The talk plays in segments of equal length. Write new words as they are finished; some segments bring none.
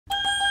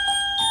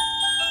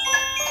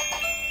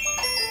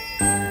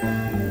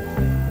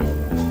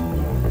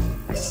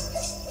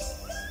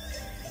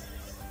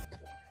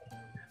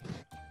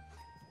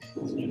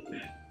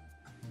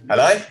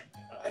Hello?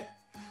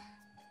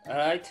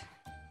 Alright.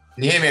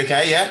 Can you hear me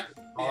okay, yeah?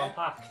 Marlon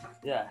Pack.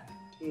 Yeah.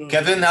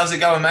 Kevin, how's it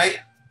going,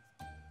 mate?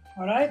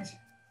 Alright.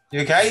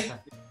 You okay?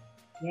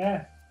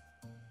 Yeah.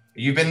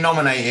 You've been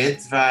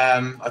nominated.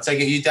 I take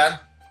it you, Dan?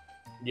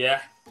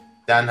 Yeah.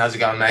 Dan, how's it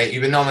going, mate?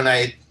 You've been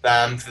nominated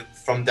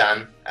from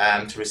Dan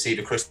to receive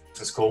a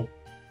Christmas call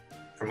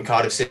from a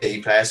Cardiff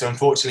City player. So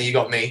unfortunately, you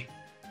got me.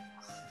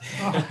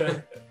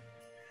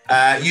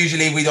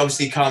 Usually, we'd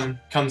obviously come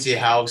to your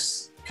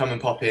house, come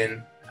and pop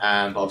in.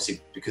 But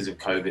obviously, because of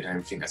COVID and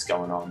everything that's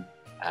going on,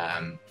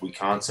 we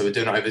can't. So we're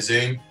doing it over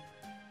Zoom.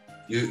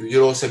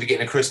 You'll also be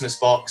getting a Christmas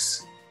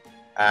box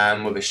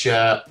with a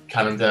shirt,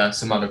 calendar,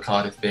 some other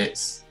Cardiff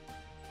bits.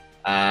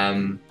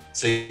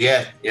 So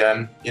yeah,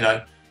 you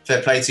know,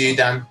 fair play to you,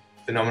 Dan,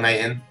 for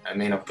nominating. I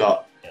mean, I've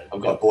got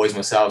boys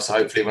myself, so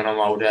hopefully when I'm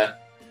older,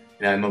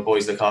 you know, my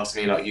boys look after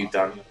me like you've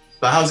done.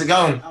 But how's it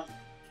going?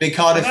 Big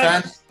Cardiff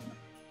fan?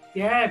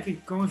 Yeah, I've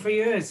been going for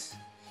years.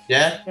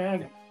 Yeah?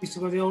 Yeah, used to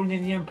go to the old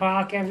Indian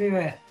Park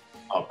everywhere.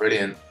 Oh,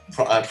 brilliant.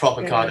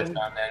 Proper Cardiff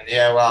fan then.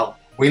 Yeah, well,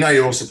 we know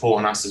you're all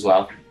supporting us as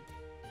well,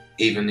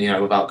 even, you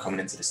know, without coming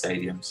into the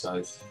stadium.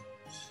 So,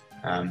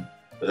 but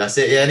that's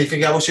it. Yeah,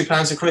 anything else? What's your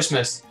plans for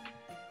Christmas?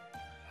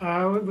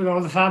 With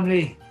all the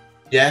family.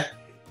 Yeah?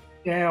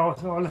 Yeah, all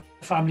the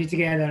family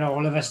together,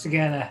 all of us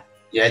together.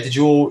 Yeah, did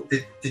you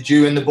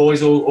and the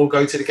boys all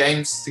go to the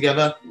games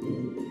together?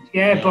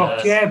 Yeah,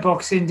 yes.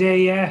 Boxing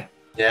Day, yeah.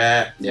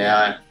 Yeah,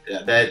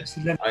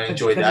 I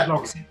enjoyed that.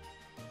 Boxing.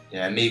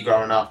 Yeah, me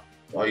growing up,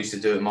 I used to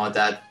do it with my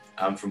dad.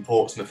 I'm from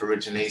Portsmouth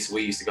originally, so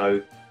we used to go,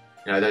 you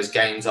know, those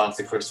games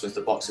after Christmas,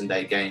 the Boxing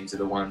Day games are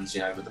the ones,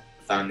 you know, with the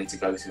family to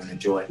go to and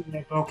enjoy.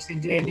 Yeah, Boxing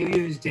Day, New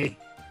Year's Day.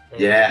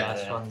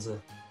 Yeah.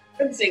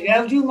 One thing,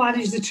 how do you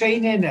manage the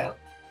training now?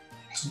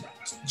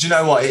 Do you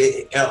know what?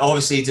 It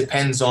obviously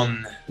depends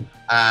on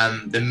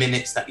the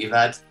minutes that you've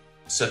had.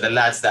 So the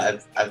lads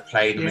that have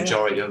played the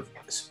majority of,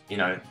 you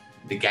know,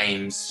 the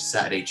games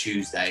Saturday,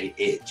 Tuesday,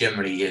 it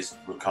generally is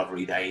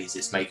recovery days.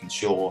 It's making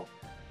sure,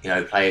 you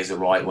know, players are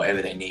right,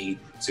 whatever they need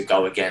to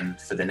go again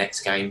for the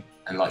next game.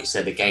 And like you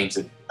said, the games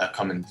are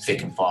coming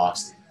thick and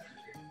fast.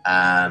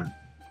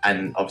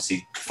 And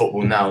obviously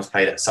football now is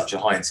played at such a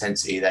high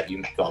intensity that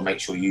you've got to make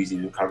sure you use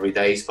these recovery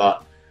days.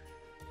 But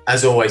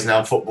as always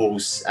now,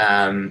 football's,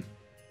 you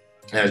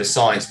know, the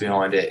science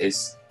behind it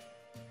is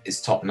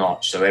top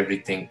notch. So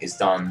everything is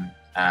done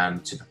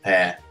to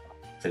prepare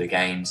for the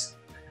games.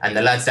 And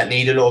the lads that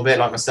need a little bit,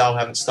 like myself,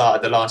 haven't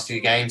started the last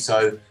few games,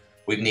 so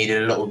we've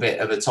needed a little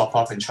bit of a top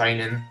up in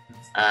training.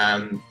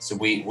 So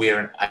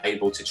we're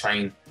able to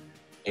train,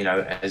 you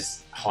know,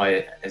 as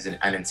high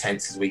and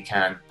intense as we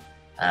can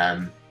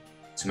to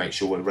make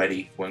sure we're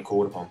ready when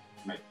called upon.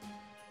 It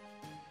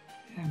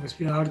must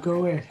be hard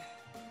going.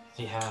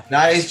 Yeah.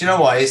 No, do you know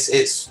what?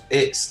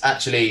 It's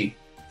actually,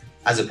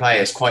 as a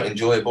player, it's quite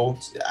enjoyable.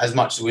 As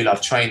much as we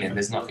love training,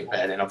 there's nothing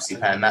better than obviously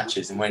playing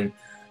matches. And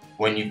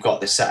when you've got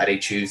the Saturday,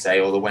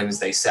 Tuesday or the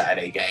Wednesday,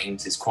 Saturday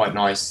games, it's quite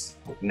nice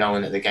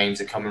knowing that the games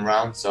are coming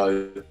round.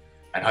 So,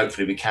 and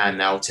hopefully we can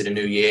now to the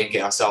new year and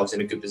get ourselves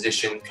in a good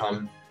position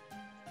come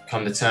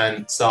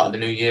the start of the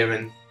new year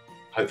and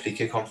hopefully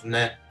kick on from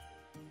there.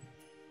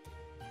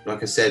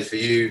 Like I said, for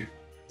you,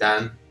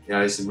 Dan, you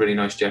know, it's a really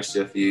nice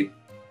gesture for you, you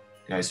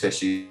know,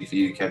 especially for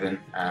you, Kevin.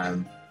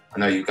 I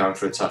know you're going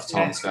through a tough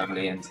time as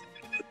family, and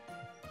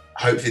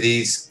hopefully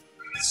these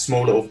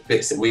small little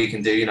bits that we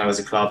can do, you know, as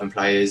a club and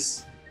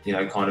players, you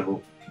know, kind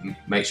of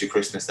makes your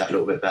Christmas that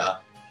little bit better.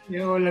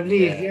 Yeah,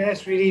 lovely. Yeah,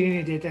 it's really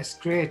needed. That's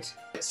great.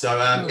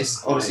 So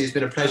it's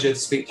been a pleasure to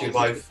speak to you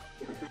both.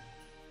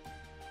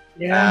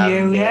 Yeah,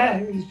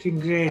 it's been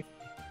great.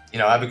 You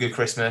know, have a good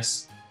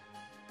Christmas,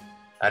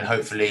 and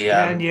hopefully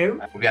we'll be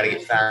able to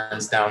get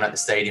fans down at the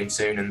stadium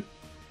soon, and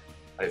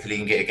hopefully you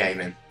can get a game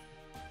in.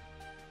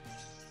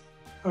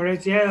 All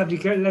right, yeah, that'd be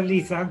good. Lovely,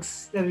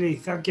 thanks. Lovely,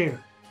 thank you.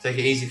 Take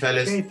it easy,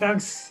 fellas. Okay,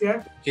 thanks.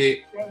 Yeah. Thank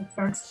you. Yeah,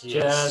 thanks.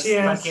 Cheers.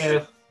 Cheers. Thank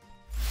you.